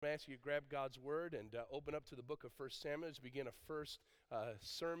to ask you to grab God's Word and open up to the book of 1 Samuel as we begin a first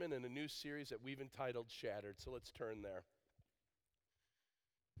sermon in a new series that we've entitled Shattered. So let's turn there.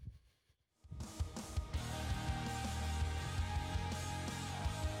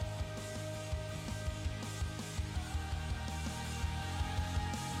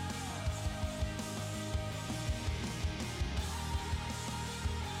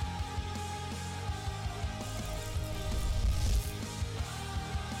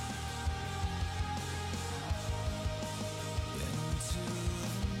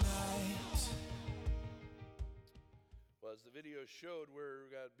 As the video showed, we're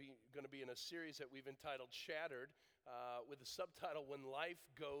going to be in a series that we've entitled Shattered with the subtitle, When Life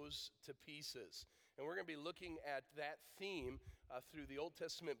Goes to Pieces. And we're going to be looking at that theme through the Old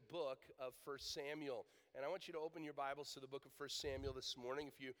Testament book of 1 Samuel. And I want you to open your Bibles to the book of 1 Samuel this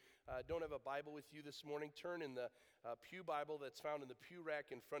morning. If you don't have a Bible with you this morning, turn in the Pew Bible that's found in the pew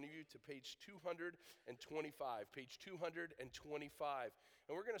rack in front of you to page 225, page 225.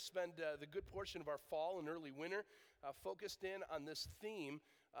 And we're going to spend the good portion of our fall and early winter focused in on this theme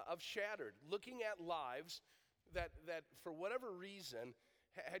of shattered, looking at lives that for whatever reason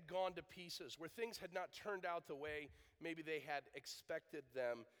had gone to pieces, where things had not turned out the way maybe they had expected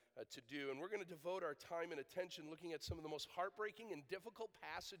them to do. And we're going to devote our time and attention looking at some of the most heartbreaking and difficult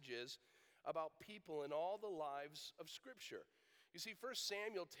passages about people in all the lives of Scripture. You see, 1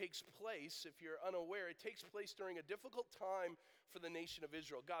 Samuel takes place, if you're unaware, it takes place during a difficult time for the nation of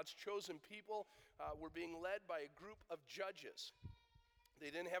Israel. God's chosen people were being led by a group of judges. They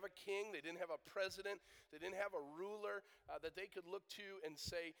didn't have a king, they didn't have a president, they didn't have a ruler that they could look to and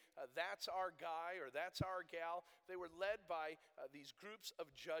say, that's our guy or that's our gal. They were led by these groups of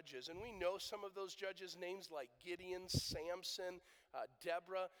judges. And we know some of those judges, names like Gideon, Samson,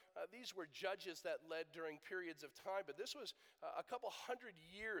 Deborah. These were judges that led during periods of time. But this was a couple hundred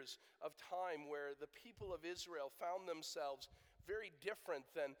years of time where the people of Israel found themselves very different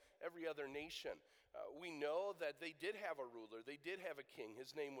than every other nation. We know that they did have a ruler. They did have a king.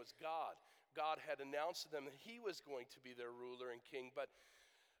 His name was God. God had announced to them that he was going to be their ruler and king. But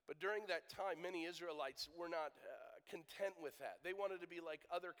during that time, many Israelites were not content with that. They wanted to be like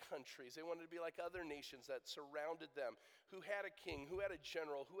other countries. They wanted to be like other nations that surrounded them, who had a king, who had a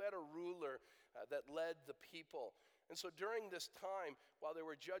general, who had a ruler that led the people. And so during this time, while there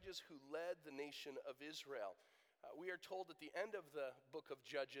were judges who led the nation of Israel, we are told at the end of the book of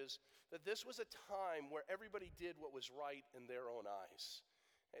Judges that this was a time where everybody did what was right in their own eyes.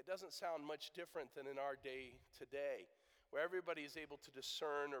 It doesn't sound much different than in our day today, where everybody is able to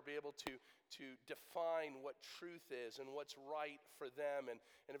discern or be able to define what truth is and what's right for them. And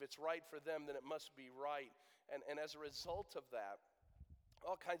if it's right for them, then it must be right. And as a result of that,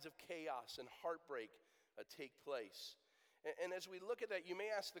 all kinds of chaos and heartbreak take place. And as we look at that, you may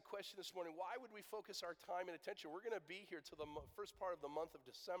ask the question this morning, why would we focus our time and attention? We're going to be here till the first part of the month of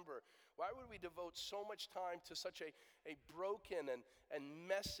December. Why would we devote so much time to such a broken and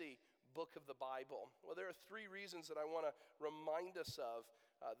messy book of the Bible? Well, there are three reasons that I want to remind us of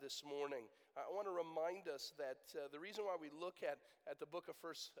this morning. I want to remind us that the reason why we look at the book of 1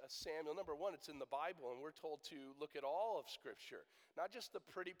 Samuel, number one, it's in the Bible, and we're told to look at all of Scripture, not just the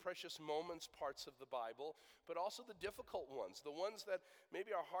pretty precious moments parts of the Bible, but also the difficult ones, the ones that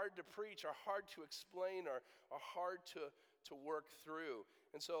maybe are hard to preach, are hard to explain, or are hard to work through.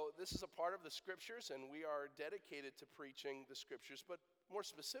 And so this is a part of the Scriptures, and we are dedicated to preaching the Scriptures. But more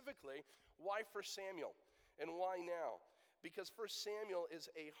specifically, why 1 Samuel, and why now? Because 1 Samuel is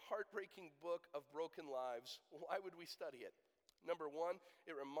a heartbreaking book of broken lives. Why would we study it? Number one,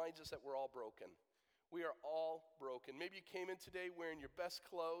 it reminds us that we're all broken. We are all broken. Maybe you came in today wearing your best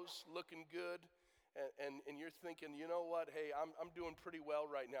clothes, looking good, and you're thinking, you know what, hey, I'm doing pretty well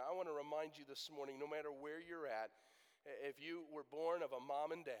right now. I want to remind you this morning, no matter where you're at, if you were born of a mom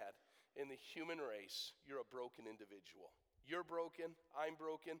and dad in the human race, you're a broken individual. You're broken, I'm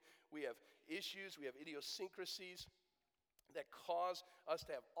broken. We have issues, we have idiosyncrasies that cause us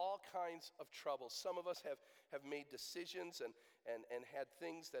to have all kinds of trouble. Some of us have made decisions and had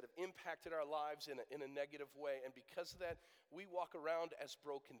things that have impacted our lives in a negative way. And because of that, we walk around as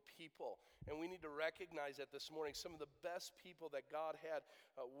broken people. And we need to recognize that this morning. Some of the best people that God had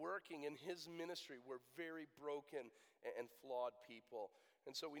working in his ministry were very broken and flawed people.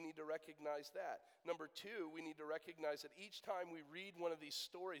 And so we need to recognize that. Number two, we need to recognize that each time we read one of these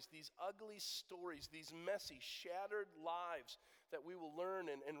stories, these ugly stories, these messy, shattered lives that we will learn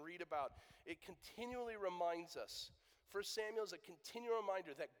and read about, it continually reminds us. 1 Samuel is a continual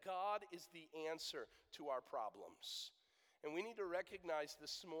reminder that God is the answer to our problems. And we need to recognize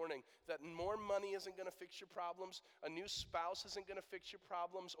this morning that more money isn't going to fix your problems. A new spouse isn't going to fix your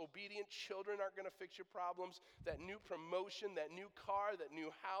problems. Obedient children aren't going to fix your problems. That new promotion, that new car, that new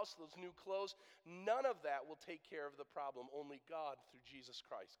house, those new clothes, none of that will take care of the problem. Only God through Jesus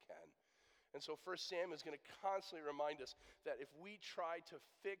Christ can. And so 1 Samuel is going to constantly remind us that if we try to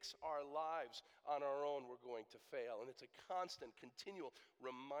fix our lives on our own, we're going to fail. And it's a constant, continual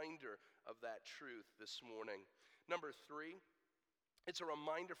reminder of that truth this morning. Number 3, it's a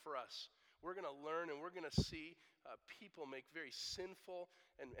reminder for us. We're going to learn and we're going to see people make very sinful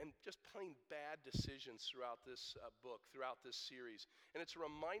and just plain bad decisions throughout this book, throughout this series. And it's a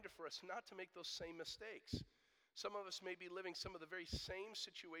reminder for us not to make those same mistakes. Some of us may be living some of the very same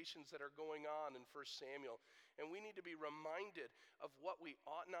situations that are going on in 1 Samuel, and we need to be reminded of what we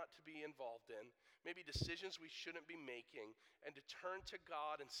ought not to be involved in, maybe decisions we shouldn't be making, and to turn to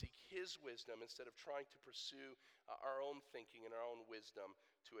God and seek His wisdom instead of trying to pursue our own thinking and our own wisdom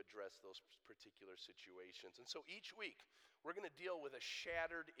to address those particular situations. And so each week, we're going to deal with a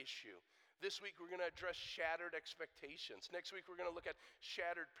shattered issue. This week, we're going to address shattered expectations. Next week, we're going to look at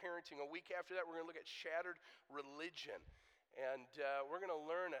shattered parenting. A week after that, we're going to look at shattered religion. And we're going to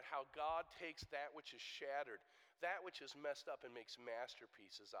learn at how God takes that which is shattered, that which is messed up, and makes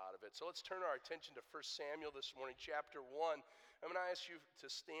masterpieces out of it. So let's turn our attention to 1 Samuel this morning, chapter 1. I'm going to ask you to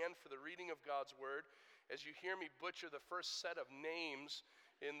stand for the reading of God's word. As you hear me butcher the first set of names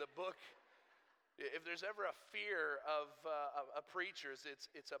in the book, if there's ever a fear of preachers,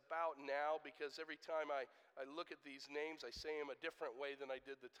 it's about now, because every time I look at these names, I say them a different way than I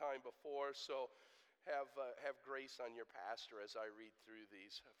did the time before. So have grace on your pastor as I read through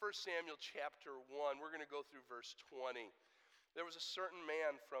these. 1 Samuel chapter 1, we're going to go through verse 20. There was a certain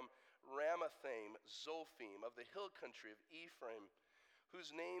man from Ramathaim, Zophim, of the hill country of Ephraim, whose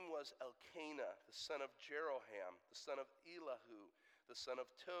name was Elkanah, the son of Jeroham, the son of Elihu, the son of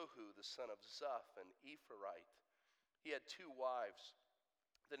Tohu, the son of Zuph, an Ephraite. He had 2 wives.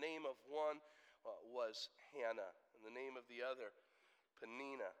 The name of one was Hannah, and the name of the other,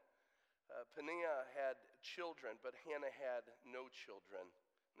 Peninnah. Peninnah had children, but Hannah had no children.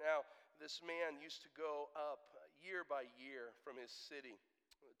 Now, this man used to go up year by year from his city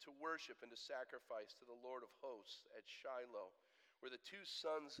to worship and to sacrifice to the Lord of hosts at Shiloh, where the 2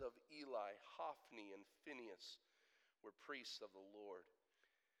 sons of Eli, Hophni and Phinehas, were priests of the Lord.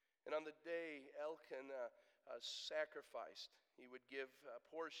 And on the day Elkanah sacrificed, he would give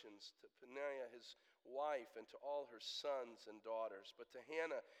portions to Peninnah, his wife, and to all her sons and daughters. But to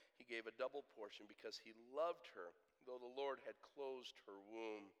Hannah he gave a double portion, because he loved her, though the Lord had closed her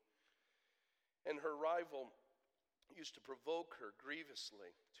womb. And her rival used to provoke her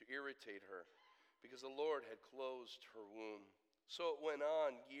grievously, to irritate her, because the Lord had closed her womb. So it went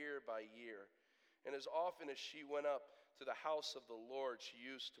on year by year. And as often as she went up to the house of the Lord, she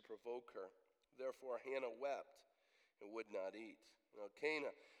used to provoke her. Therefore Hannah wept and would not eat. And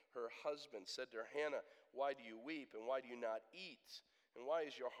Elkanah, her husband, said to her, Hannah, why do you weep, and why do you not eat? And why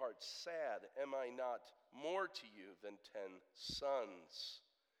is your heart sad? Am I not more to you than 10 sons?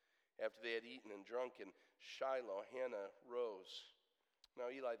 After they had eaten and drunk in Shiloh, Hannah rose. Now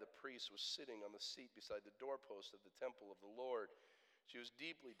Eli the priest was sitting on the seat beside the doorpost of the temple of the Lord. She was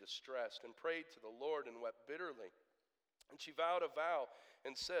deeply distressed and prayed to the Lord and wept bitterly. And she vowed a vow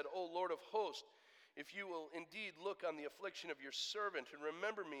and said, O Lord of hosts, if you will indeed look on the affliction of your servant and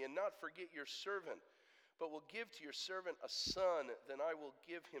remember me and not forget your servant, but will give to your servant a son, then I will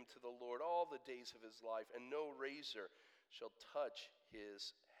give him to the Lord all the days of his life, and no razor shall touch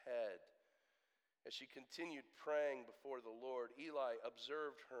his head. As she continued praying before the Lord, Eli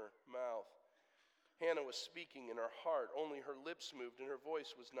observed her mouth. Hannah was speaking in her heart, only her lips moved and her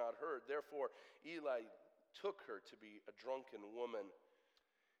voice was not heard. Therefore Eli took her to be a drunken woman.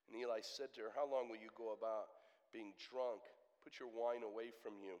 And Eli said to her, how long will you go about being drunk? Put your wine away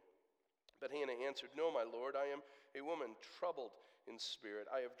from you. But Hannah answered, no, my Lord, I am a woman troubled in spirit.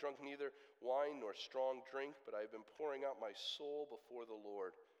 I have drunk neither wine nor strong drink, but I have been pouring out my soul before the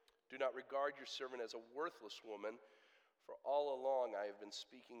Lord. Do not regard your servant as a worthless woman, for all along I have been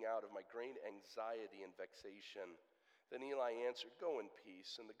speaking out of my great anxiety and vexation. Then Eli answered, go in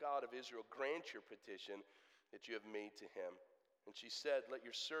peace, and the God of Israel grant your petition that you have made to him. And she said, let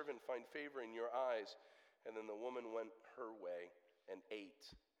your servant find favor in your eyes. And then the woman went her way and ate,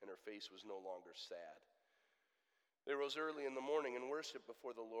 and her face was no longer sad. They rose early in the morning and worshipped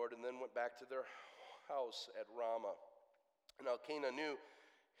before the Lord, and then went back to their house at Ramah. And Elkanah knew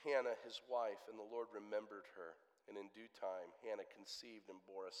Hannah his wife, and the Lord remembered her. And in due time Hannah conceived and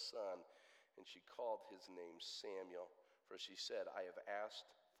bore a son, and she called his name Samuel, for she said, I have asked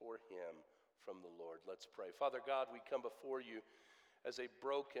for him from the Lord. Let's pray. Father God, we come before you as a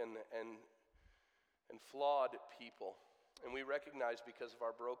broken and flawed people. And we recognize because of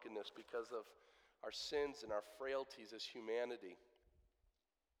our brokenness, because of our sins and our frailties as humanity,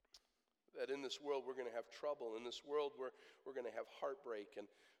 that in this world we're going to have trouble. In this world we're going to have heartbreak. And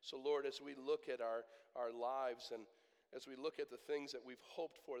so, Lord, as we look at our lives and as we look at the things that we've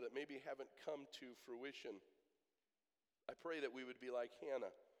hoped for that maybe haven't come to fruition, I pray that we would be like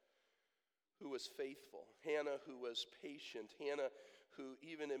Hannah, who was faithful, Hannah who was patient, Hannah who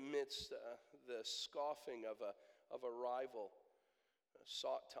even amidst the scoffing of a rival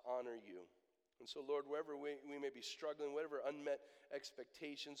sought to honor you. And so, Lord, wherever we may be struggling, whatever unmet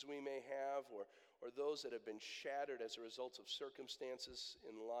expectations we may have, or those that have been shattered as a result of circumstances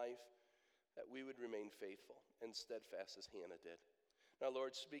in life, that we would remain faithful and steadfast as Hannah did. Now,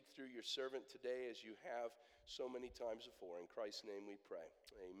 Lord, speak through your servant today as you have so many times before. In Christ's name we pray.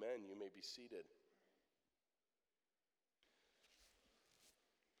 Amen. You may be seated.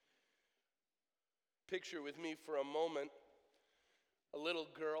 Picture with me for a moment a little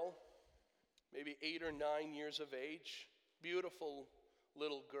girl, maybe 8 or 9 years of age, beautiful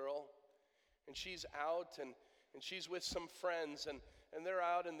little girl, and she's out and she's with some friends, and they're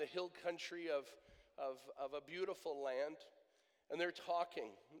out in the hill country of a beautiful land. And they're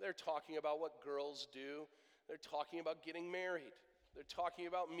talking about what girls do. They're talking about getting married. They're talking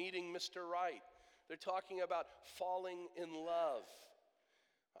about meeting Mr. Right. They're talking about falling in love.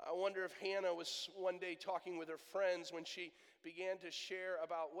 I wonder if Hannah was one day talking with her friends when she began to share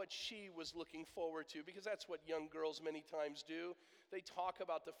about what she was looking forward to, because that's what young girls many times do. They talk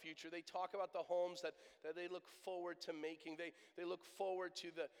about the future. They talk about the homes that they look forward to making. They look forward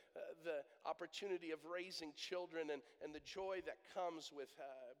to the opportunity of raising children and the joy that comes with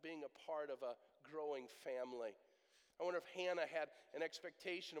being a part of a growing family. I wonder if Hannah had an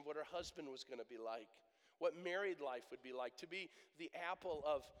expectation of what her husband was going to be like, what married life would be like, to be the apple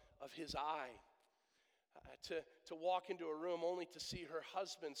of his eye, to walk into a room only to see her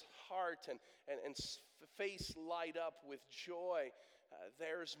husband's heart and face light up with joy.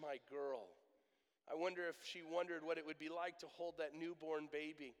 There's my girl. I wonder if she wondered what it would be like to hold that newborn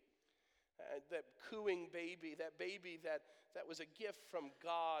baby, that cooing baby, that baby that was a gift from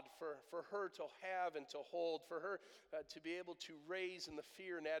God for her to have and to hold, for her to be able to raise in the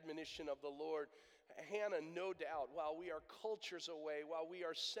fear and admonition of the Lord. Hannah, no doubt, while we are cultures away, while we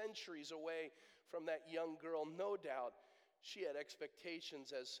are centuries away from that young girl, no doubt she had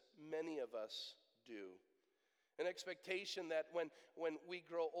expectations, as many of us do. An expectation that when we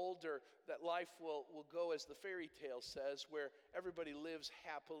grow older, that life will go as the fairy tale says, where everybody lives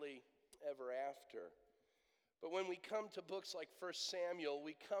happily ever after. But when we come to books like 1 Samuel,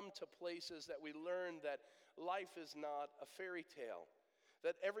 we come to places that we learn that life is not a fairy tale,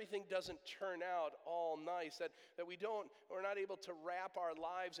 that everything doesn't turn out all nice, that we're not able to wrap our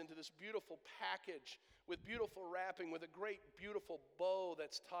lives into this beautiful package with beautiful wrapping, with a great beautiful bow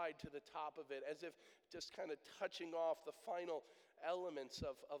that's tied to the top of it, as if just kind of touching off the final elements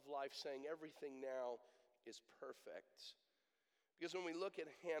of life, saying everything now is perfect. Because when we look at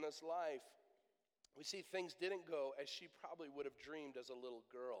Hannah's life, we see things didn't go as she probably would have dreamed as a little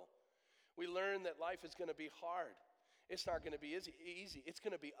girl. We learn that life is going to be hard. It's not going to be easy. It's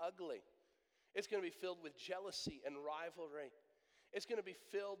going to be ugly. It's going to be filled with jealousy and rivalry. It's going to be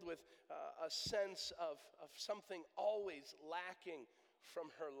filled with a sense of something always lacking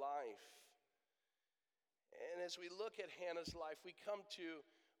from her life. And as we look at Hannah's life, we come to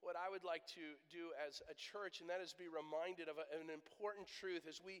what I would like to do as a church, and that is be reminded of an important truth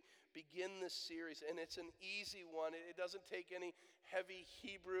as we begin this series. And it's an easy one. It doesn't take any heavy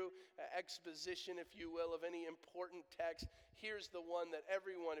Hebrew exposition, if you will, of any important text. Here's the one that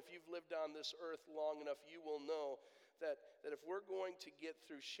everyone, if you've lived on this earth long enough, you will know that if we're going to get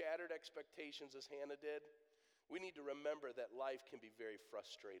through shattered expectations as Hannah did, we need to remember that life can be very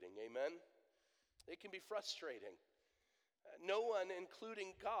frustrating. Amen? It can be frustrating. No one,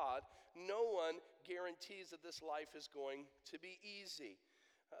 including God, no one guarantees that this life is going to be easy.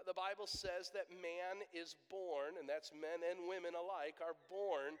 The Bible says that man is born, and that's men and women alike, are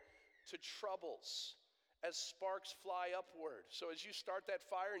born to troubles as sparks fly upward. So as you start that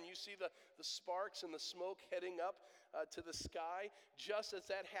fire and you see the sparks and the smoke heading up to the sky, just as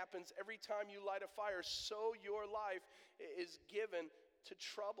that happens every time you light a fire, so your life is given to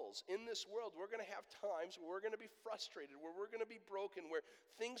troubles. In this world, we're going to have times where we're going to be frustrated, where we're going to be broken, where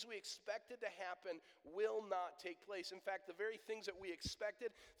things we expected to happen will not take place. In fact, the very things that we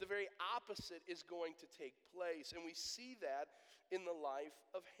expected, the very opposite is going to take place. And we see that in the life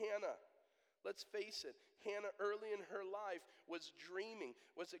of Hannah. Let's face it, Hannah early in her life was dreaming,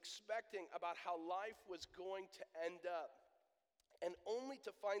 was expecting about how life was going to end up. And only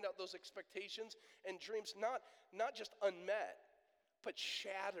to find out those expectations and dreams not just unmet, but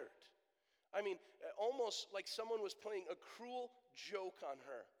shattered. I mean, almost like someone was playing a cruel joke on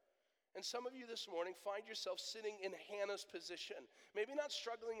her. And some of you this morning find yourself sitting in Hannah's position. Maybe not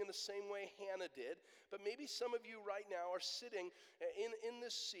struggling in the same way Hannah did, but maybe some of you right now are sitting in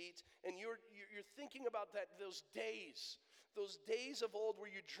this seat and you're thinking about those days of old where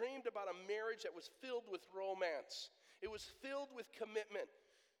you dreamed about a marriage that was filled with romance. It was filled with commitment,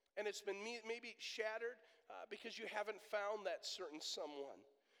 and it's been maybe shattered because you haven't found that certain someone.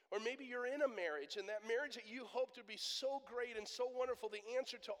 Or maybe you're in a marriage, and that marriage that you hoped would be so great and so wonderful, the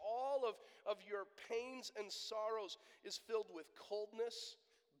answer to all of your pains and sorrows is filled with coldness,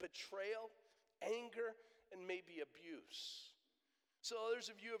 betrayal, anger, and maybe abuse. So others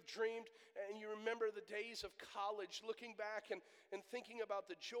of you have dreamed, and you remember the days of college, looking back and thinking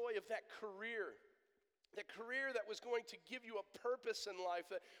about the joy of that career that was going to give you a purpose in life,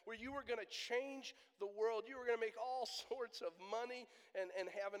 where you were going to change the world. You were going to make all sorts of money and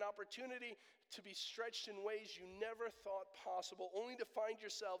have an opportunity to be stretched in ways you never thought possible, only to find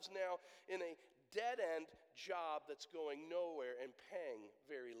yourselves now in a dead-end job that's going nowhere and paying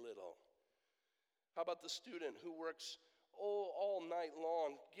very little. How about the student who works all night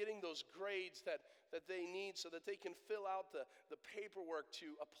long, getting those grades that they need so that they can fill out the paperwork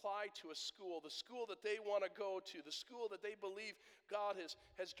to apply to a school, the school that they want to go to, the school that they believe God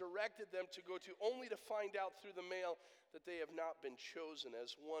has directed them to go to, only to find out through the mail that they have not been chosen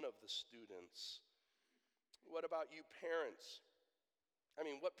as one of the students. What about you parents? I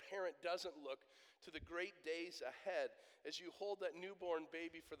mean, what parent doesn't look to the great days ahead as you hold that newborn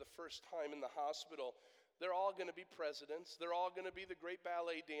baby for the first time in the hospital? They're all going to be presidents. They're all going to be the great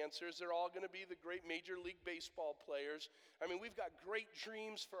ballet dancers. They're all going to be the great Major League Baseball players. I mean, we've got great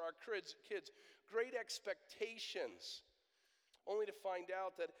dreams for our kids, great expectations, only to find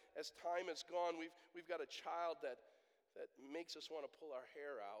out that as time has gone, we've got a child that makes us want to pull our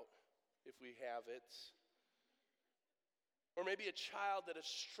hair out if we have it. Or maybe a child that is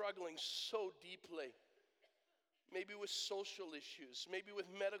struggling so deeply, maybe with social issues, maybe with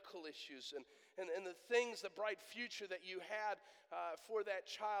medical issues, and the things, the bright future that you had for that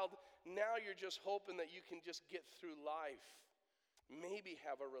child, now you're just hoping that you can just get through life, maybe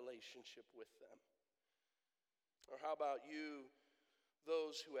have a relationship with them. Or how about you,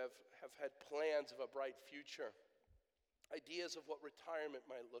 those who have had plans of a bright future, ideas of what retirement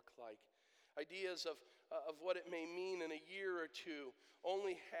might look like, ideas of what it may mean in a year or two,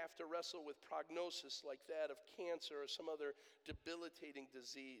 only have to wrestle with prognosis like that of cancer or some other debilitating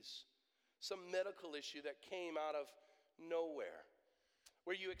disease, some medical issue that came out of nowhere,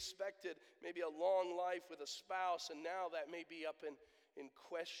 where you expected maybe a long life with a spouse, and now that may be up in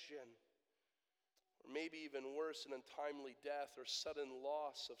question, or maybe even worse, an untimely death or sudden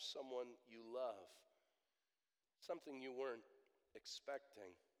loss of someone you love, something you weren't expecting.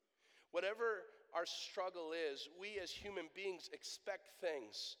 Whatever our struggle is, we as human beings expect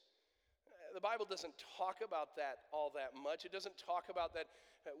things. The Bible doesn't talk about that all that much. It doesn't talk about that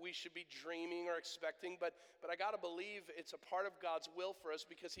we should be dreaming or expecting, but I got to believe it's a part of God's will for us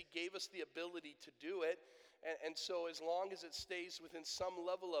because He gave us the ability to do it. And so as long as it stays within some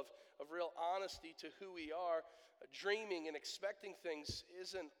level of real honesty to who we are, dreaming and expecting things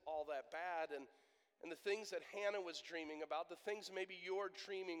isn't all that bad. And the things that Hannah was dreaming about, the things maybe you're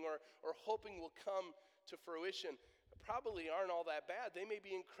dreaming or hoping will come to fruition, probably aren't all that bad. They may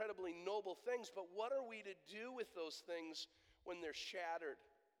be incredibly noble things, but what are we to do with those things when they're shattered,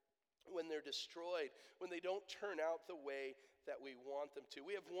 when they're destroyed, when they don't turn out the way that we want them to?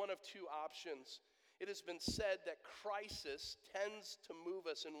 We have one of two options. It has been said that crisis tends to move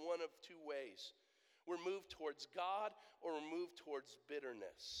us in one of two ways. We're moved towards God or we're moved towards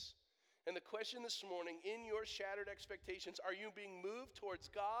bitterness. And the question this morning, in your shattered expectations, are you being moved towards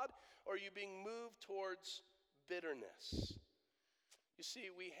God or are you being moved towards bitterness? You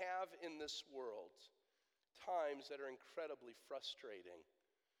see, we have in this world times that are incredibly frustrating.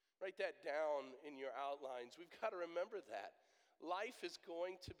 Write that down in your outlines. We've got to remember that. Life is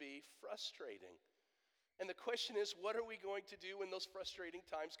going to be frustrating. And the question is, what are we going to do when those frustrating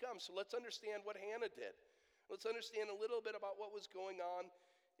times come? So let's understand what Hannah did. Let's understand a little bit about what was going on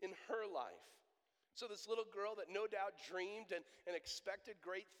in her life. So this little girl that no doubt dreamed and expected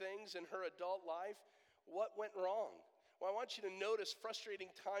great things in her adult life, what went wrong? Well, I want you to notice frustrating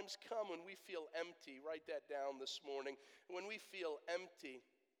times come when we feel empty. Write that down this morning. When we feel empty.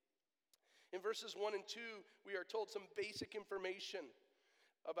 In verses 1 and 2, we are told some basic information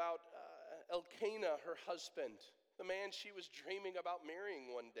about Elkanah, her husband, the man she was dreaming about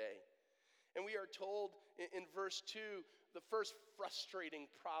marrying one day. And we are told in verse 2, the first frustrating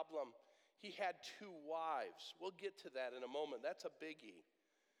problem, he had 2 wives. We'll get to that in a moment. That's a biggie.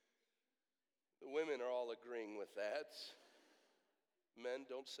 The women are all agreeing with that. Men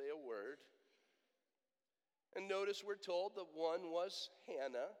don't say a word. And notice we're told that one was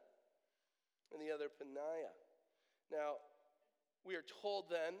Hannah and the other Peninnah. Now, we are told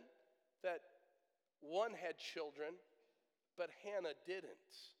then that one had children, but Hannah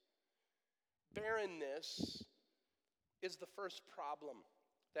didn't. Barrenness is the first problem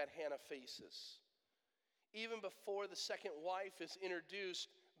that Hannah faces. Even before the second wife is introduced,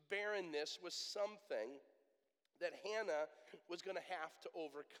 barrenness was something that Hannah was going to have to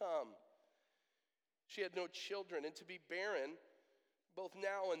overcome. She had no children, and to be barren, both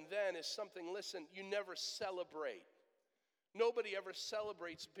now and then, is something, listen, you never celebrate. Nobody ever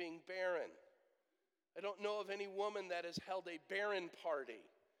celebrates being barren. I don't know of any woman that has held a barren party.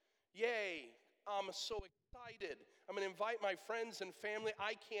 Yay, I'm so excited. I'm going to invite my friends and family.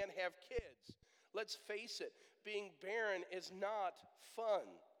 I can't have kids. Let's face it, being barren is not fun.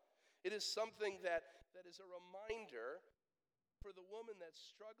 It is something that is a reminder for the woman that's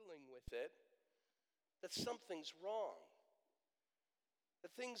struggling with it that something's wrong, that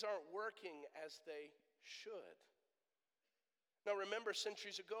things aren't working as they should. Now remember,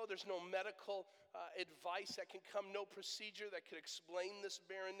 centuries ago, there's no medical advice that can come, no procedure that could explain this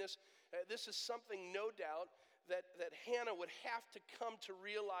barrenness. This is something, no doubt, that Hannah would have to come to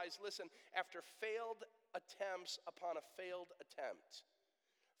realize, listen, after failed attempts upon a failed attempt.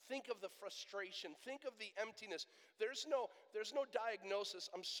 Think of the frustration. Think of the emptiness. There's no diagnosis.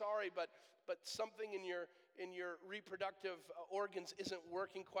 I'm sorry, but something in your reproductive organs isn't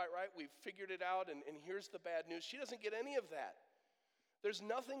working quite right. We've figured it out, and here's the bad news. She doesn't get any of that. There's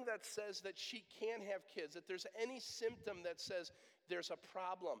nothing that says that she can't have kids, that there's any symptom that says there's a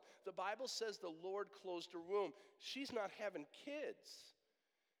problem. The Bible says the Lord closed her womb. She's not having kids.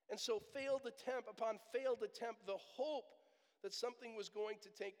 And so failed attempt upon failed attempt, the hope that something was going to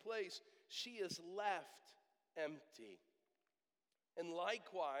take place, she is left empty. And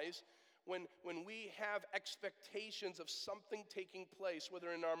likewise, when we have expectations of something taking place,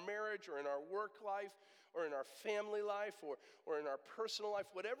 whether in our marriage or in our work life or in our family life or in our personal life,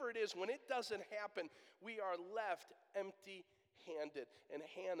 whatever it is, when it doesn't happen, we are left empty-handed. And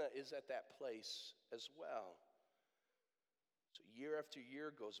Hannah is at that place as well. So year after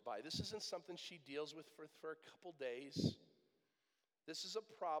year goes by. This isn't something she deals with for a couple days. This is a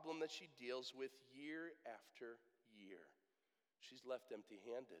problem that she deals with year after year. She's left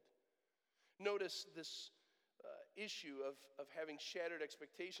empty-handed. Notice this issue of having shattered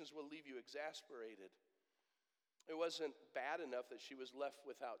expectations will leave you exasperated. It wasn't bad enough that she was left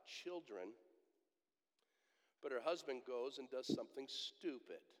without children, but her husband goes and does something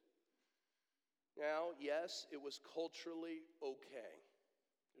stupid. Now, yes, it was culturally okay.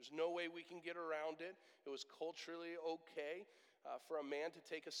 There's no way we can get around it. It was culturally okay for a man to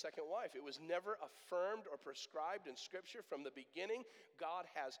take a second wife. It was never affirmed or prescribed in Scripture from the beginning. God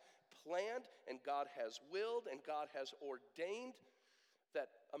has planned, and God has willed, and God has ordained that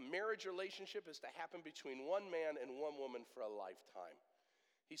a marriage relationship is to happen between one man and one woman for a lifetime.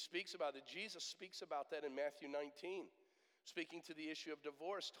 He speaks about it. Jesus speaks about that in Matthew 19, speaking to the issue of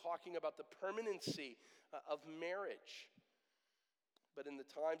divorce, talking about the permanency of marriage. But in the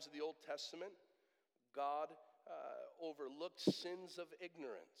times of the Old Testament, God overlooked sins of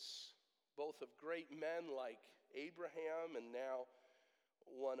ignorance, both of great men like Abraham and now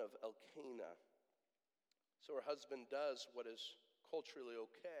one of Elkanah. So her husband does what is culturally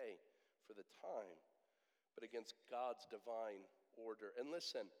okay for the time, but against God's divine order. And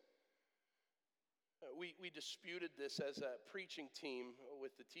listen, we disputed this as a preaching team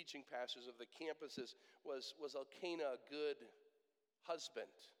with the teaching pastors of the campuses. Was Elkanah a good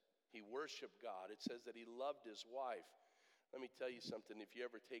husband? He worshiped God. It says that he loved his wife. Let me tell you something. If you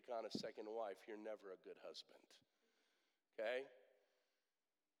ever take on a second wife, you're never a good husband. Okay?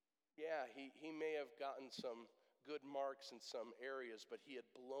 Yeah, he may have gotten some good marks in some areas, but he had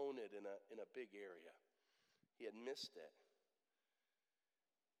blown it in a big area. He had missed it.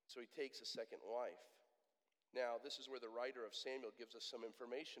 So he takes a second wife. Now, this is where the writer of Samuel gives us some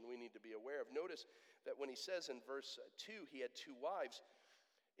information we need to be aware of. Notice that when he says in verse 2, he had 2 wives.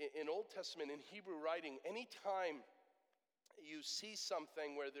 In Old Testament, in Hebrew writing, anytime you see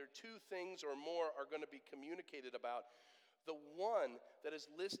something where there are 2 things or more are going to be communicated about, the one that is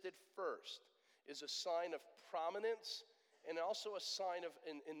listed first is a sign of prominence and also a sign of,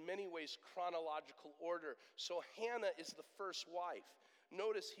 in many ways, chronological order. So Hannah is the first wife.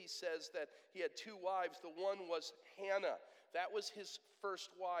 Notice he says that he had two wives. The one was Hannah. That was his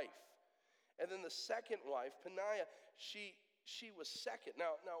first wife. And then the second wife, Peninnah, she was second.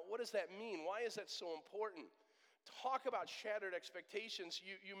 Now, what does that mean? Why is that so important? Talk about shattered expectations.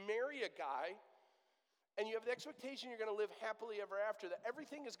 You marry a guy, and you have the expectation you're going to live happily ever after, that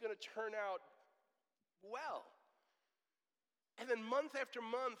everything is going to turn out well. And then month after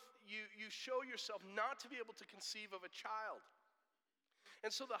month, you show yourself not to be able to conceive of a child. And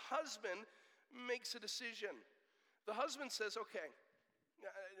so the husband makes a decision. The husband says, okay,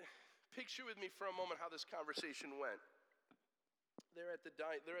 picture with me for a moment how this conversation went. They're at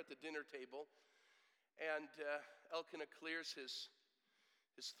the dinner table, and Elkanah clears his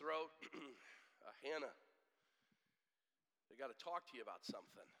throat. Hannah, I got to talk to you about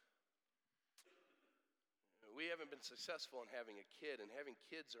something. We haven't been successful in having a kid, and having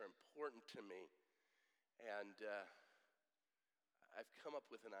kids are important to me. And I've come up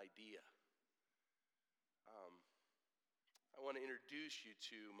with an idea. I want to introduce you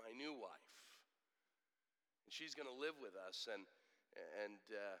to my new wife. And she's going to live with us, and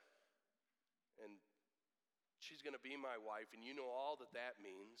she's going to be my wife, and you know all that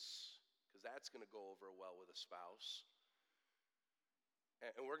means, because that's going to go over well with a spouse.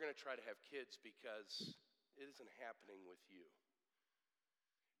 And we're going to try to have kids because it isn't happening with you.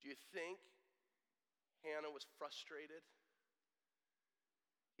 Do you think Hannah was frustrated?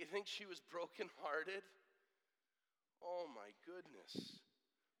 You think she was brokenhearted? Oh my goodness.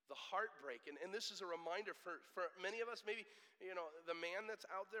 The heartbreak. And this is a reminder for many of us, maybe, the man that's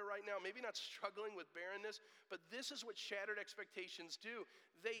out there right now, maybe not struggling with barrenness, but this is what shattered expectations do.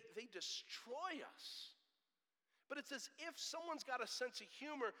 They destroy us. But it's as if someone's got a sense of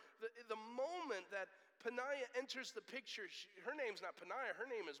humor. The moment that Peninnah enters the picture, her name's not Peninnah, her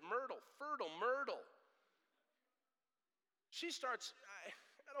name is Myrtle, fertile Myrtle. She starts, I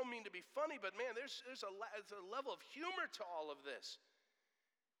don't mean to be funny, but man, there's a level of humor to all of this.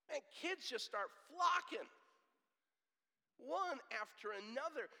 And kids just start flocking, one after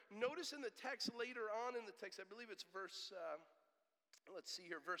another. Notice in the text, later on in the text, I believe it's verse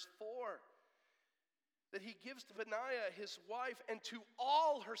 4, that he gives to Peninnah, his wife, and to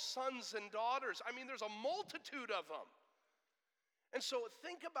all her sons and daughters. I mean, there's a multitude of them. And so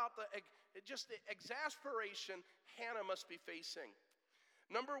think about the exasperation Hannah must be facing.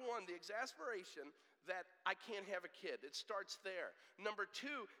 Number one, the exasperation that I can't have a kid. It starts there. Number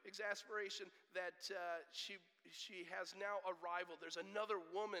two, exasperation that she has now a rival. There's another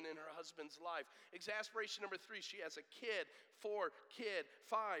woman in her husband's life. Exasperation number three, she has a kid, 4 kid,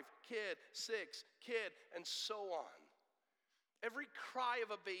 5 kid, 6 kid, and so on. Every cry of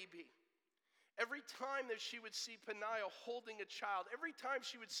a baby, every time that she would see Peninnah holding a child, every time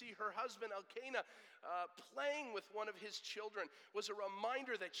she would see her husband Elkanah playing with one of his children, was a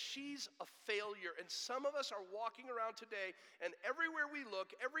reminder that she's a failure. And some of us are walking around today, and everywhere we look,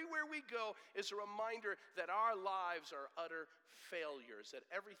 everywhere we go, is a reminder that our lives are utter failures, that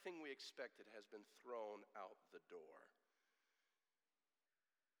everything we expected has been thrown out the door.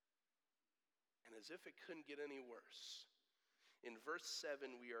 And as if it couldn't get any worse, in verse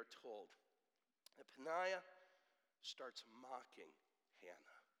 7 we are told that Peninnah starts mocking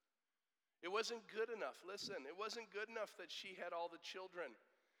Hannah. It wasn't good enough. Listen, it wasn't good enough that she had all the children.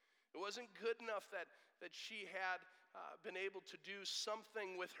 It wasn't good enough that she had been able to do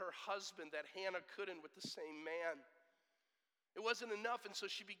something with her husband that Hannah couldn't with the same man. It wasn't enough, and so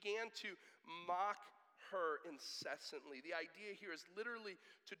she began to mock her incessantly. The idea here is literally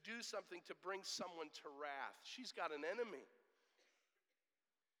to do something to bring someone to wrath. She's got an enemy.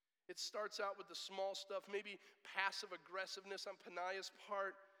 It starts out with the small stuff, maybe passive aggressiveness on Peninnah's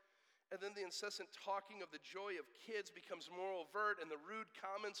part, and then the incessant talking of the joy of kids becomes more overt, and the rude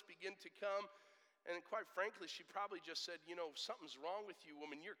comments begin to come. And quite frankly, she probably just said, something's wrong with you,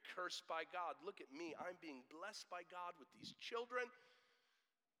 woman. You're cursed by God. Look at me. I'm being blessed by God with these children.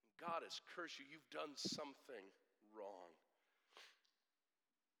 God has cursed you. You've done something wrong.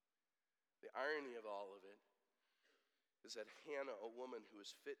 The irony of all of it is that Hannah, a woman who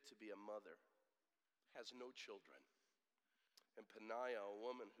is fit to be a mother, has no children. And Peninnah, a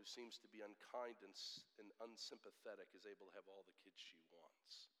woman who seems to be unkind and unsympathetic, is able to have all the kids she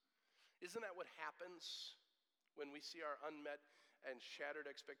wants. Isn't that what happens when we see our unmet and shattered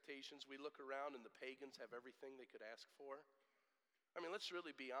expectations? We look around and the pagans have everything they could ask for. I mean, let's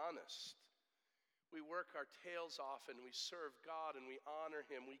really be honest. We work our tails off and we serve God and we honor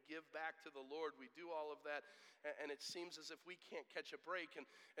Him. We give back to the Lord. We do all of that. And it seems as if we can't catch a break. And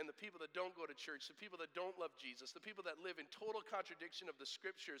the people that don't go to church, the people that don't love Jesus, the people that live in total contradiction of the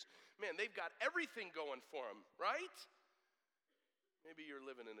Scriptures, man, they've got everything going for them, right? Maybe you're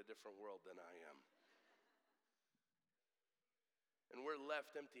living in a different world than I am. And we're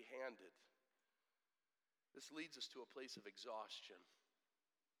left empty-handed. This leads us to a place of exhaustion.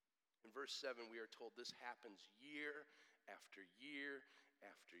 In verse 7, we are told this happens year after year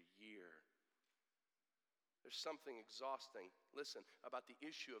after year. There's something exhausting, listen, about the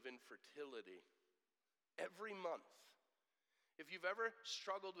issue of infertility. Every month, if you've ever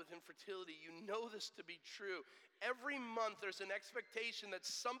struggled with infertility, you know this to be true. Every month there's an expectation that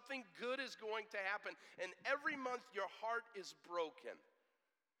something good is going to happen, and every month your heart is broken.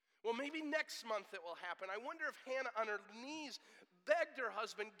 Well, maybe next month it will happen. I wonder if Hannah on her knees begged her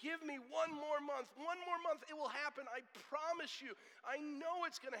husband, give me one more month, it will happen, I promise you. I know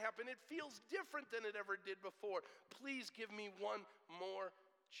it's going to happen. It feels different than it ever did before. Please give me one more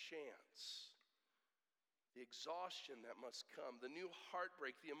chance. The exhaustion that must come, the new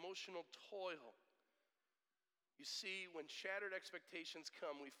heartbreak, the emotional toil. You see, when shattered expectations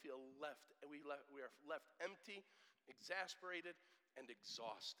come, we are left empty, exasperated, and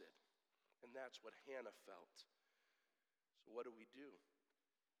exhausted. And that's what Hannah felt. So what do we do?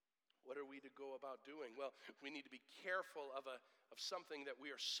 What are we to go about doing? Well, we need to be careful of something that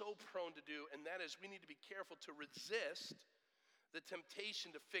we are so prone to do, and that is we need to be careful to resist the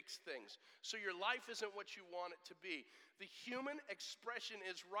temptation to fix things. So your life isn't what you want it to be. The human expression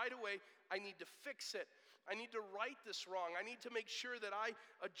is right away, I need to fix it. I need to right this wrong. I need to make sure that I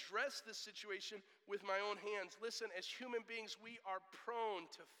address this situation with my own hands. Listen, as human beings, we are prone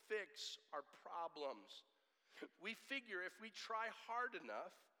to fix our problems. We figure if we try hard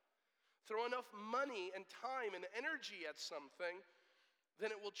enough, throw enough money and time and energy at something, then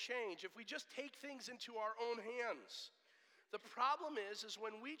it will change. If we just take things into our own hands. The problem is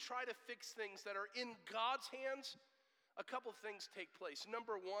when we try to fix things that are in God's hands, a couple things take place.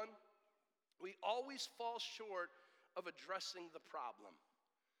 Number one, we always fall short of addressing the problem.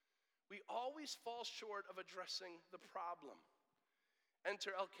 We always fall short of addressing the problem.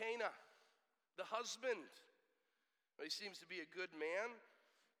 Enter Elkanah, the husband. He seems to be a good man.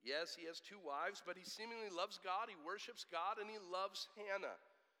 Yes, he has 2 wives, but he seemingly loves God, he worships God, and he loves Hannah.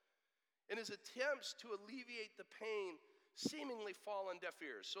 And his attempts to alleviate the pain seemingly fall on deaf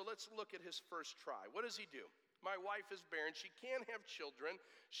ears. So let's look at his first try. What does he do? My wife is barren. She can't have children.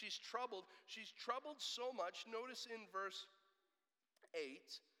 She's troubled. She's troubled so much. Notice in verse 7.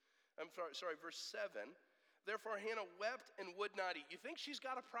 Therefore Hannah wept and would not eat. You think she's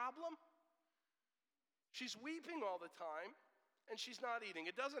got a problem? She's weeping all the time, and she's not eating.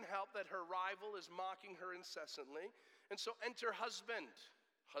 It doesn't help that her rival is mocking her incessantly. And so enter husband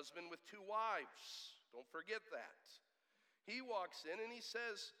with 2 wives. Don't forget that. He walks in and he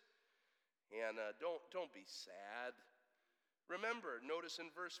says, Hannah, don't be sad. Remember, notice in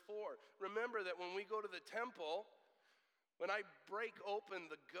verse 4, remember that when we go to the temple, when I break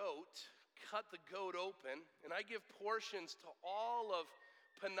open the goat, cut the goat open, and I give portions to all of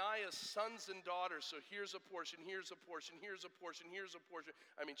Peniah's sons and daughters. So here's a portion, here's a portion, here's a portion, here's a portion.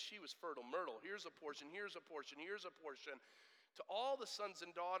 I mean, she was fertile myrtle. Here's a portion, here's a portion, here's a portion. To all the sons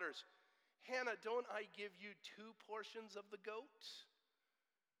and daughters, Hannah, don't I give you 2 portions of the goat?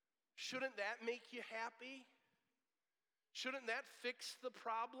 Shouldn't that make you happy? Shouldn't that fix the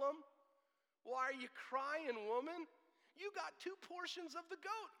problem? Why are you crying, woman? You got 2 portions of the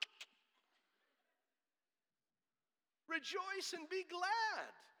goat. Rejoice and be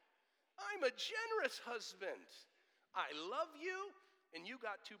glad. I'm a generous husband. I love you, and you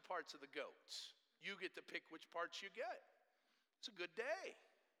got 2 parts of the goat. You get to pick which parts you get. It's a good day.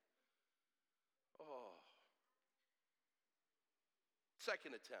 Oh.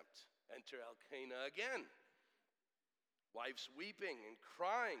 Second attempt. Enter Elkanah again. Wife's weeping and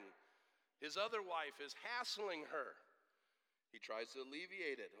crying. His other wife is hassling her. He tries to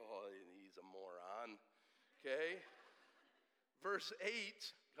alleviate it. Oh, he's a moron. Okay? Verse 8,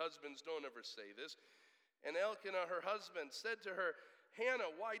 husbands don't ever say this. And Elkanah, her husband, said to her,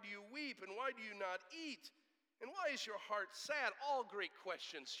 Hannah, why do you weep and why do you not eat? And why is your heart sad? All great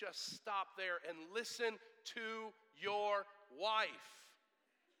questions. Just stop there and listen to your wife.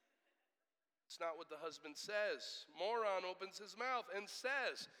 It's not what the husband says. Moron opens his mouth and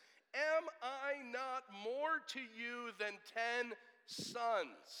says, am I not more to you than 10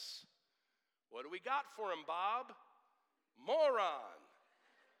 sons? What do we got for him, Bob? Moron.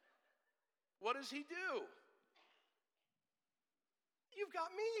 What does he do? You've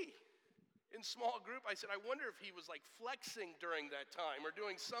got me. In small group, I said, I wonder if he was like flexing during that time or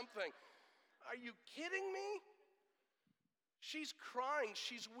doing something. Are you kidding me? She's crying,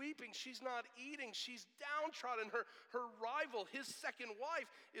 she's weeping, she's not eating, she's downtrodden. Her rival, his second wife,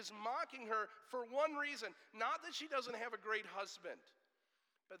 is mocking her for one reason. Not that she doesn't have a great husband.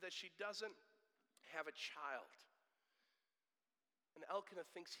 but that she doesn't have a child. And Elkanah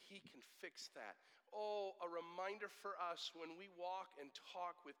thinks he can fix that. Oh, a reminder for us when we walk and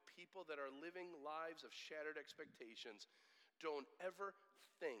talk with people that are living lives of shattered expectations. Don't ever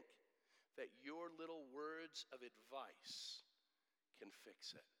think that your little words of advice can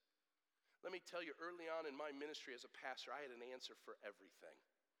fix it. Let me tell you, early on in my ministry as a pastor, I had an answer for everything.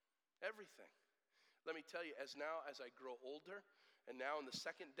 Everything. Let me tell you, as I grow older, and now in the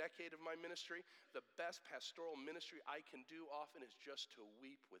second decade of my ministry, the best pastoral ministry I can do often is just to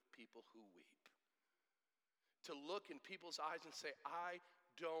weep with people who weep. To look in people's eyes and say, I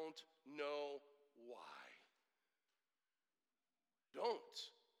don't know why.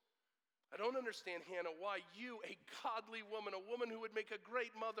 I don't understand, Hannah, why you, a godly woman, a woman who would make a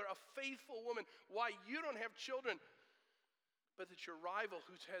great mother, a faithful woman, why you don't have children, but that your rival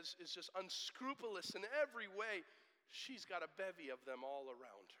who is just unscrupulous in every way, she's got a bevy of them all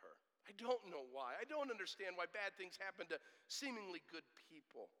around her. I don't know why. I don't understand why bad things happen to seemingly good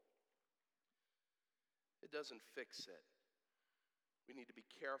people. It doesn't fix it. We need to be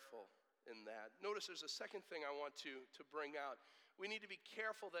careful in that. Notice there's a second thing I want to bring out. We need to be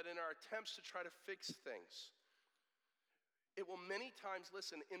careful that in our attempts to try to fix things, it will many times,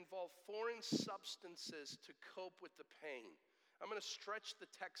 involve foreign substances to cope with the pain. I'm going to stretch the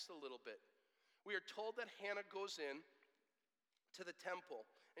text a little bit. We are told that Hannah goes in to the temple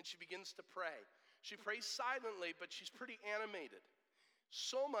and she begins to pray. She prays silently, but she's pretty animated.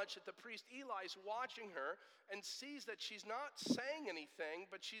 So much that the priest Eli is watching her and sees that she's not saying anything,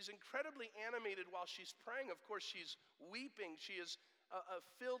 but she's incredibly animated while she's praying. Of course, she's weeping. She is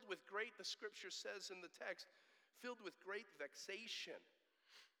filled with great, the scripture says in the text, filled with great vexation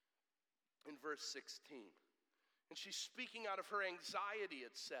in verse 16. And she's speaking out of her anxiety,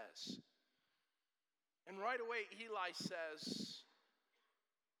 it says. And right away, Eli says,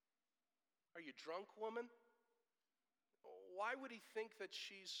 "Are you drunk, woman?" Why would he think that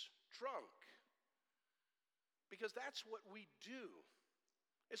she's drunk? Because that's what we do.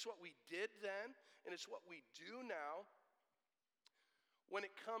 It's what we did then, and it's what we do now when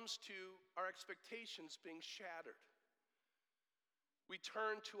it comes to our expectations being shattered. We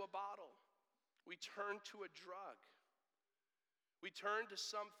turn to a bottle. We turn to a drug. We turn to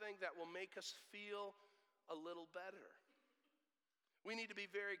something that will make us feel a little better. We need to be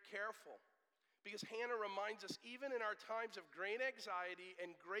very careful. Because Hannah reminds us, even in our times of great anxiety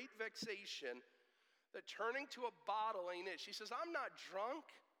and great vexation, that turning to a bottle ain't it. She says, I'm not drunk,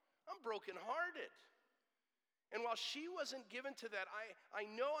 I'm brokenhearted. And while she wasn't given to that, I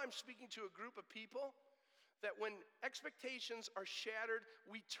know I'm speaking to a group of people that when expectations are shattered,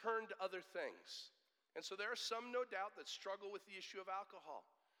 we turn to other things. And so there are some, no doubt, that struggle with the issue of alcohol.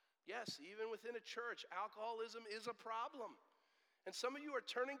 Yes, even within a church, alcoholism is a problem. And some of you are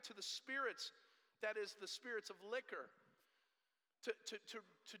turning to the spirits, that is the spirits of liquor,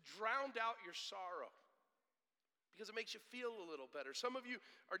 to drown out your sorrow because it makes you feel a little better. Some of you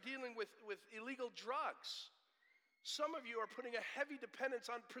are dealing with illegal drugs. Some of you are putting a heavy dependence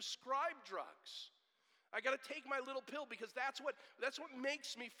on prescribed drugs. I got to take my little pill because that's what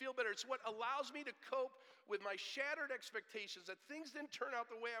makes me feel better. It's what allows me to cope with my shattered expectations that things didn't turn out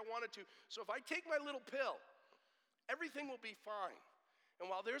the way I wanted to. So if I take my little pill, everything will be fine.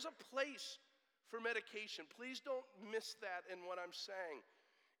 And while there's a place for medication, please don't miss that in what I'm saying.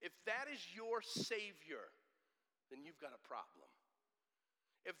 If that is your savior, then you've got a problem.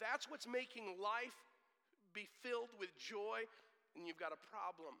 If that's what's making life be filled with joy, then you've got a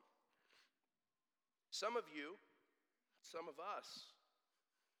problem. Some of you, some of us,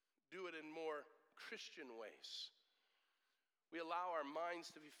 do it in more Christian ways. We allow our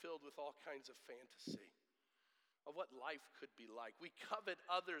minds to be filled with all kinds of fantasy of what life could be like. We covet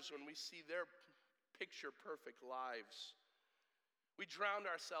others when we see their picture-perfect lives. We drown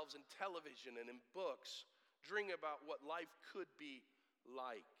ourselves in television and in books, dreaming about what life could be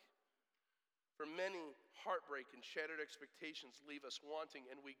like. For many, heartbreak and shattered expectations leave us wanting,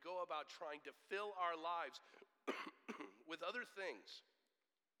 and we go about trying to fill our lives with other things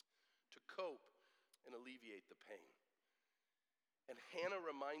to cope and alleviate the pain. And Hannah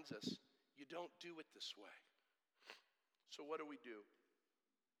reminds us, you don't do it this way. So what do?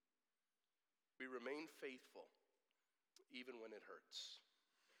 We remain faithful even when it hurts.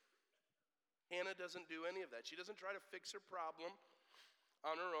 Hannah doesn't do any of that. She doesn't try to fix her problem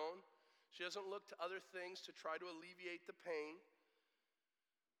on her own. She doesn't look to other things to try to alleviate the pain.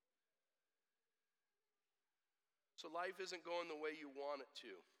 So life isn't going the way you want it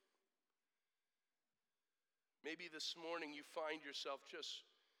to. Maybe this morning you find yourself just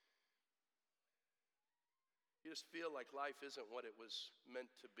You just feel like life isn't what it was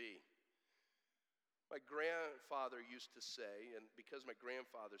meant to be. My grandfather used to say, and because my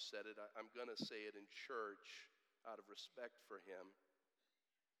grandfather said it, I'm going to say it in church out of respect for him.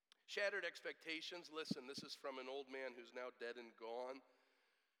 Shattered expectations, listen, this is from an old man who's now dead and gone.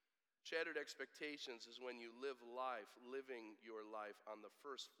 Shattered expectations is when you living your life on the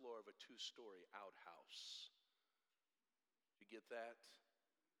first floor of a 2-story outhouse. You get that?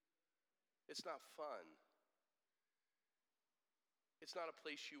 It's not fun. It's not a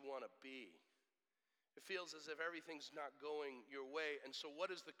place you want to be. It feels as if everything's not going your way. And so what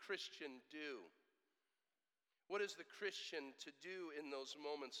does the Christian do? What is the Christian to do in those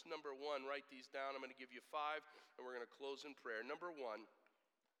moments? Number one, write these down. I'm going to give you 5, and we're going to close in prayer. Number one,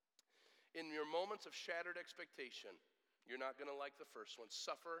 in your moments of shattered expectation, you're not going to like the first one.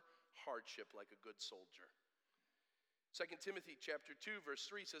 Suffer hardship like a good soldier. 2 Timothy chapter 2, verse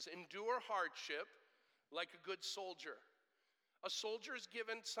 3 says, endure hardship like a good soldier. A soldier is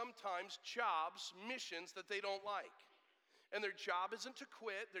given sometimes jobs, missions that they don't like. And their job isn't to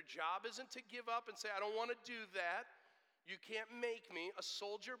quit. Their job isn't to give up and say, I don't want to do that. You can't make me. A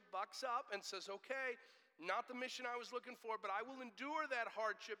soldier bucks up and says, okay, not the mission I was looking for, but I will endure that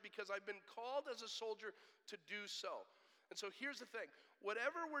hardship because I've been called as a soldier to do so. And so here's the thing.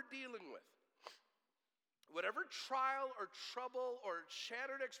 Whatever we're dealing with, whatever trial or trouble or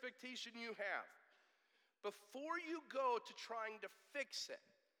shattered expectation you have, before you go to trying to fix it,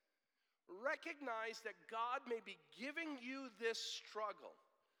 recognize that God may be giving you this struggle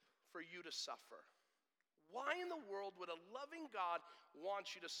for you to suffer. Why in the world would a loving God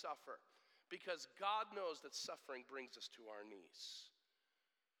want you to suffer? Because God knows that suffering brings us to our knees.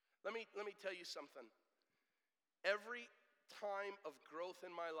 Let me tell you something. Every time of growth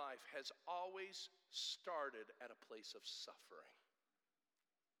in my life has always started at a place of suffering.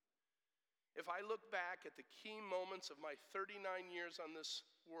 If I look back at the key moments of my 39 years on this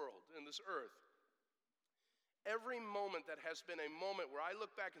world, in this earth, every moment that has been a moment where I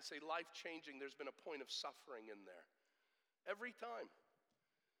look back and say life-changing, there's been a point of suffering in there. Every time.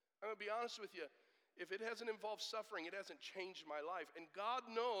 I'm going to be honest with you. If it hasn't involved suffering, it hasn't changed my life. And God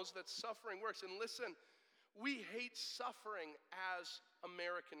knows that suffering works. And listen, we hate suffering as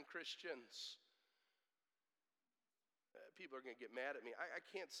American Christians. People are going to get mad at me. I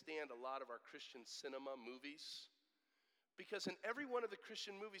can't stand a lot of our Christian cinema movies because in every one of the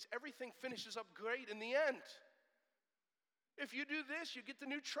Christian movies, everything finishes up great in the end. If you do this, you get the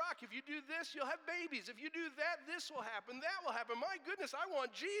new truck. If you do this, you'll have babies. If you do that, this will happen, that will happen. My goodness, I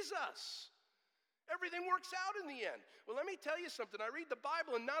want Jesus. Everything works out in the end. Well, let me tell you something. I read the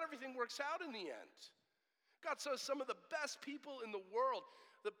Bible and not everything works out in the end. God says some of the best people in the world,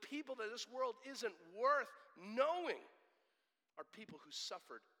 the people that this world isn't worth knowing, are people who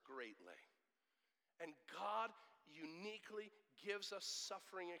suffered greatly. And God uniquely gives us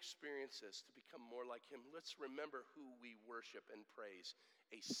suffering experiences to become more like him. Let's remember who we worship and praise,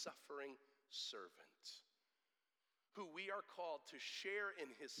 a suffering servant, who we are called to share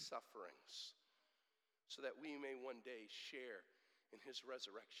in his sufferings so that we may one day share in his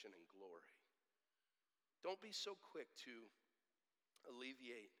resurrection and glory. Don't be so quick to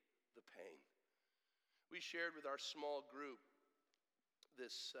alleviate the pain. We shared with our small group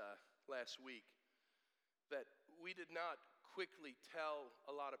this last week that we did not quickly tell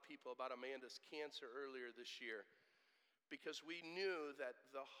a lot of people about Amanda's cancer earlier this year because we knew that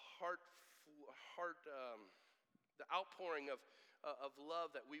the the outpouring of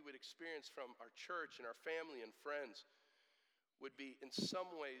love that we would experience from our church and our family and friends would be in some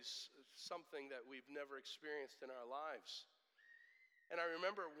ways something that we've never experienced in our lives. And I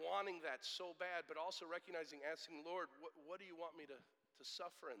remember wanting that so bad, but also recognizing, asking, Lord, what do you want me to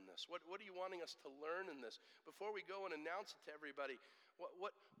suffer in this? What are you wanting us to learn in this? Before we go and announce it to everybody,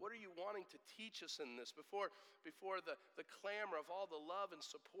 what are you wanting to teach us in this? Before the clamor of all the love and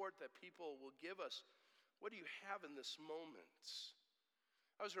support that people will give us, what do you have in this moment?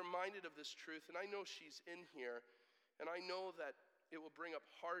 I was reminded of this truth, and I know she's in here, and I know that it will bring up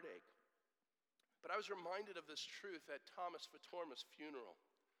heartache. But I was reminded of this truth at Thomas Fatorma's funeral.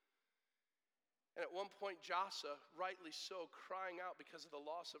 And at one point, Jossa, rightly so, crying out because of the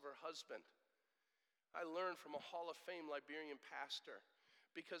loss of her husband. I learned from a Hall of Fame Liberian pastor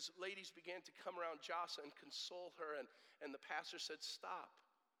because ladies began to come around Jossa and console her, and the pastor said, stop.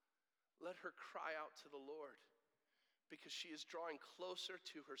 Let her cry out to the Lord because she is drawing closer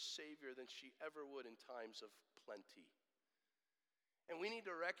to her Savior than she ever would in times of plenty. And we need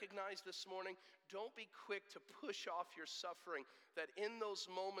to recognize this morning, don't be quick to push off your suffering, that in those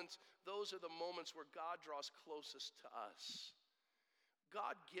moments, those are the moments where God draws closest to us.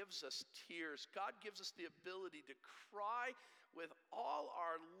 God gives us tears. God gives us the ability to cry with all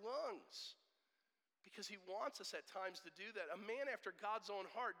our lungs because he wants us at times to do that. A man after God's own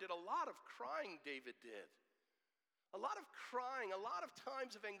heart did a lot of crying, David did. A lot of crying, a lot of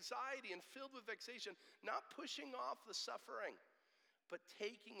times of anxiety and filled with vexation, not pushing off the suffering, but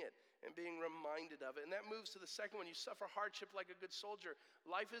taking it and being reminded of it. And that moves to the second one. You suffer hardship like a good soldier.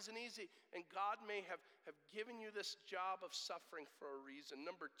 Life isn't easy, and God may have given you this job of suffering for a reason.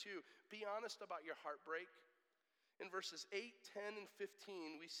 Number 2, be honest about your heartbreak. In verses 8, 10, and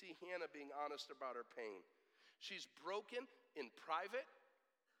 15, we see Hannah being honest about her pain. She's broken in private.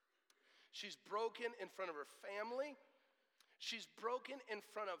 She's broken in front of her family. She's broken in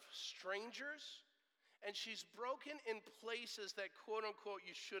front of strangers. And she's broken in places that, quote unquote,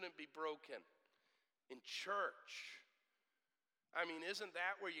 you shouldn't be broken. In church. I mean, isn't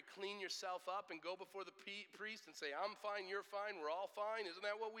that where you clean yourself up and go before the priest and say, I'm fine, you're fine, we're all fine? Isn't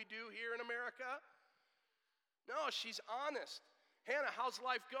that what we do here in America? No, she's honest. Hannah, how's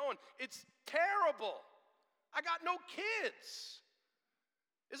life going? It's terrible. I got no kids.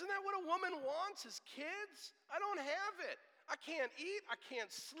 Isn't that what a woman wants, is kids? I don't have it. I can't eat. I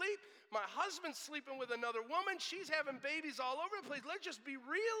can't sleep. My husband's sleeping with another woman. She's having babies all over the place. Let's just be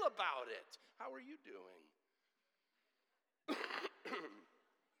real about it. How are you doing?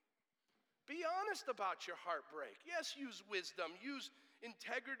 Be honest about your heartbreak. Yes, use wisdom. Use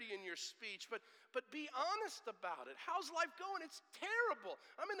integrity in your speech. But be honest about it. How's life going? It's terrible.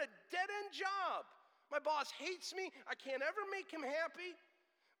 I'm in a dead-end job. My boss hates me. I can't ever make him happy.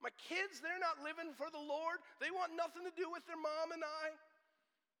 My kids, they're not living for the Lord. They want nothing to do with their mom and I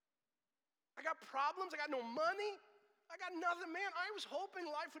got problems. I got no money. I got nothing. Man, I was hoping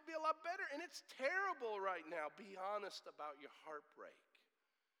life would be a lot better, and it's terrible right now. Be honest about your heartbreak.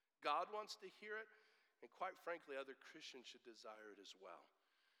 God wants to hear it, and quite frankly, other Christians should desire it as well.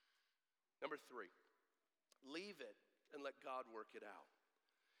 Number 3, leave it and let God work it out.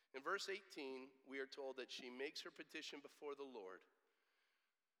 In verse 18, we are told that she makes her petition before the Lord.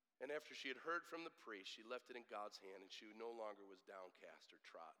 And after she had heard from the priest, she left it in God's hand, and she no longer was downcast or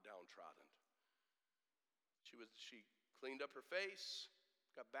downtrodden. She cleaned up her face,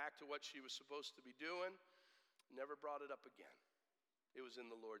 got back to what she was supposed to be doing, never brought it up again. It was in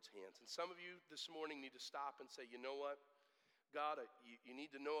the Lord's hands. And some of you this morning need to stop and say, you know what? God, you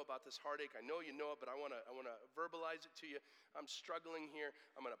need to know about this heartache. I know you know it, but I want to verbalize it to you. I'm struggling here.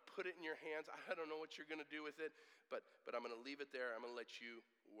 I'm going to put it in your hands. I don't know what you're going to do with it, but I'm going to leave it there. I'm going to let you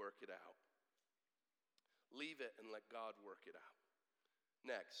work it out. Leave it and let God work it out.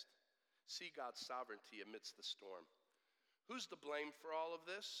 Next, see God's sovereignty amidst the storm. Who's to blame for all of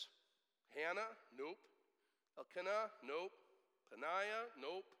this? Hannah? Nope. Elkanah? Nope. Peninnah?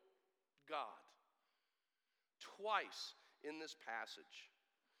 Nope. God. Twice in this passage,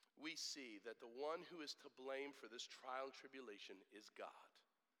 we see that the one who is to blame for this trial and tribulation is God.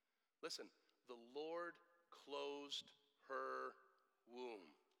 Listen, the Lord closed her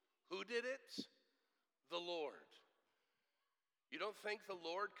womb. Who did it? The Lord. You don't think the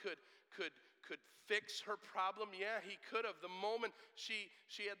Lord could fix her problem? Yeah, he could have. The moment she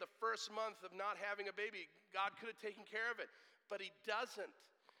had the first month of not having a baby, God could have taken care of it. But he doesn't.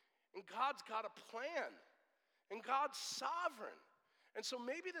 And God's got a plan. And God's sovereign. And so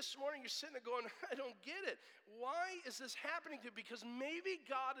maybe this morning you're sitting there going, I don't get it. Why is this happening to me? Because maybe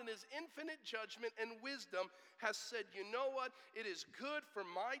God in his infinite judgment and wisdom has said, you know what? It is good for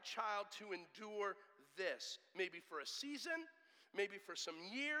my child to endure this. Maybe for a season, maybe for some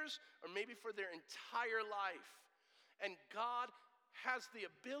years, or maybe for their entire life. And God has the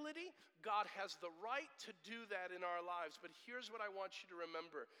ability, God has the right to do that in our lives. But here's what I want you to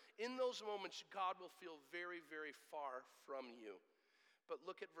remember. In those moments, God will feel very, very far from you. But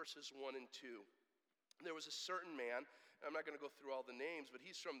look at verses 1 and 2. There was a certain man, I'm not going to go through all the names, but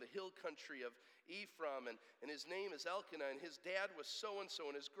he's from the hill country of Ephraim, and his name is Elkanah, and his dad was so-and-so,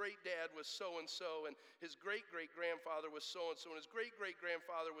 and his great-dad was so-and-so, and his great-great-grandfather was so-and-so, and his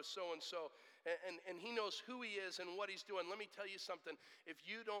great-great-grandfather was so-and-so, and he knows who he is and what he's doing. Let me tell you something. If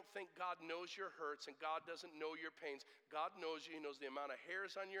you don't think God knows your hurts and God doesn't know your pains, God knows you. He knows the amount of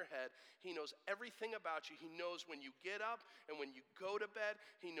hairs on your head. He knows everything about you. He knows when you get up and when you go to bed.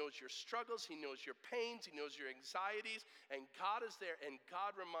 He knows your struggles. He knows your pains. He knows your anxieties. And God is there, and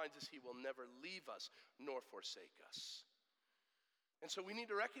God reminds us he will never leave us nor forsake us. And so we need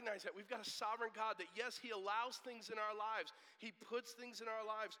to recognize that we've got a sovereign God, that yes, he allows things in our lives. He puts things in our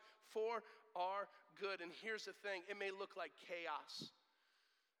lives for our good. And here's the thing, it may look like chaos.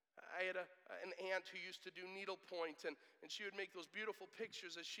 I had an aunt who used to do needlepoint, and she would make those beautiful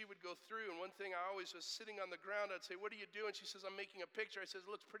pictures as she would go through. And one thing I always was sitting on the ground, I'd say, "What are you doing?" She says, "I'm making a picture." I says, "It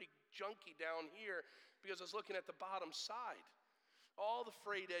looks pretty junky down here," because I was looking at the bottom side. All the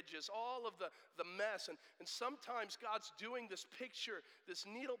frayed edges, all of the mess. And sometimes God's doing this picture, this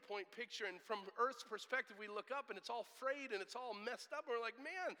needlepoint picture, and from Earth's perspective, we look up and it's all frayed and it's all messed up. And we're like,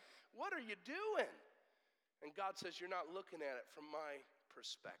 "Man, what are you doing?" And God says, "You're not looking at it from my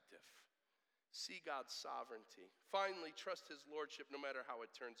perspective." See God's sovereignty. Finally, trust his lordship no matter how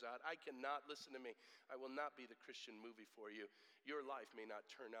it turns out. Listen to me, I will not be the Christian movie for you. Your life may not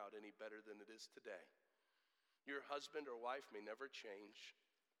turn out any better than it is today. Your husband or wife may never change.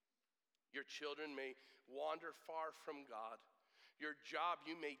 Your children may wander far from God. Your job,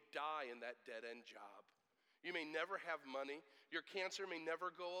 you may die in that dead-end job. You may never have money. Your cancer may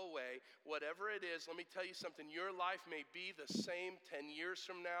never go away. Whatever it is, let me tell you something. Your life may be the same 10 years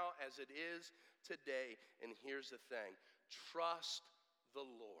from now as it is today. And here's the thing. Trust the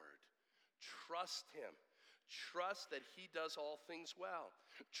Lord. Trust him. Trust that he does all things well.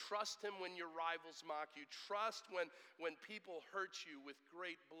 Trust him when your rivals mock you. Trust when people hurt you with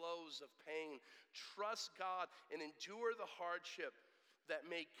great blows of pain. Trust God and endure the hardship that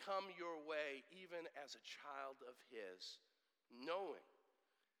may come your way, even as a child of his, knowing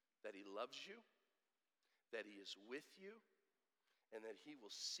that he loves you, that he is with you, and that he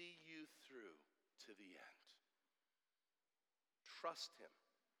will see you through to the end. Trust him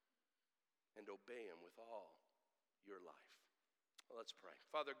and obey him with all your life. Well, let's pray.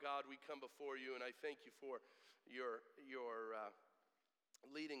 Father God, we come before you, and I thank you for your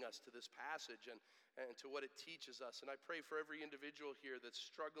leading us to this passage and to what it teaches us. And I pray for every individual here that's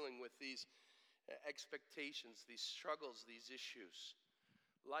struggling with these expectations, these struggles, these issues.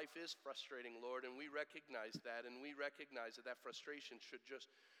 Life is frustrating, Lord, and we recognize that, and we recognize that frustration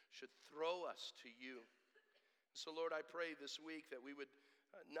should throw us to you. So, Lord, I pray this week that we would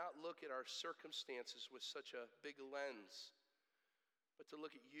not look at our circumstances with such a big lens, but to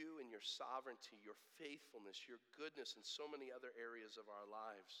look at you and your sovereignty, your faithfulness, your goodness in so many other areas of our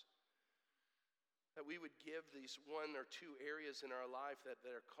lives. That we would give these one or two areas in our life that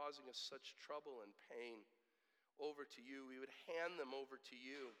are causing us such trouble and pain over to you. We would hand them over to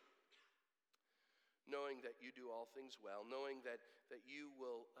you, knowing that you do all things well, knowing that you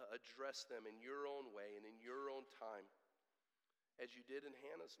will address them in your own way and in your own time, as you did in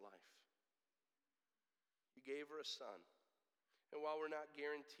Hannah's life. You gave her a son. And while we're not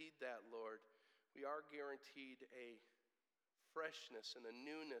guaranteed that, Lord, we are guaranteed a freshness and a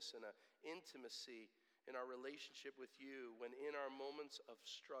newness and an intimacy in our relationship with you when in our moments of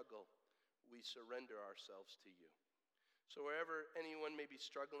struggle, we surrender ourselves to you. So wherever anyone may be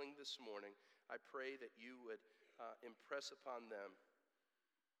struggling this morning, I pray that you would impress upon them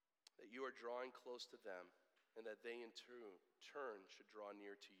that you are drawing close to them and that they in turn should draw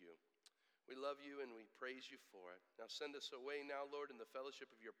near to you. We love you and we praise you for it. Now send us away now, Lord, in the fellowship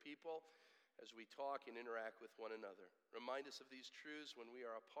of your people as we talk and interact with one another. Remind us of these truths when we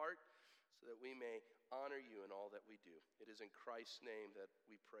are apart so that we may honor you in all that we do. It is in Christ's name that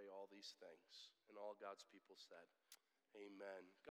we pray all these things. And all God's people said, amen.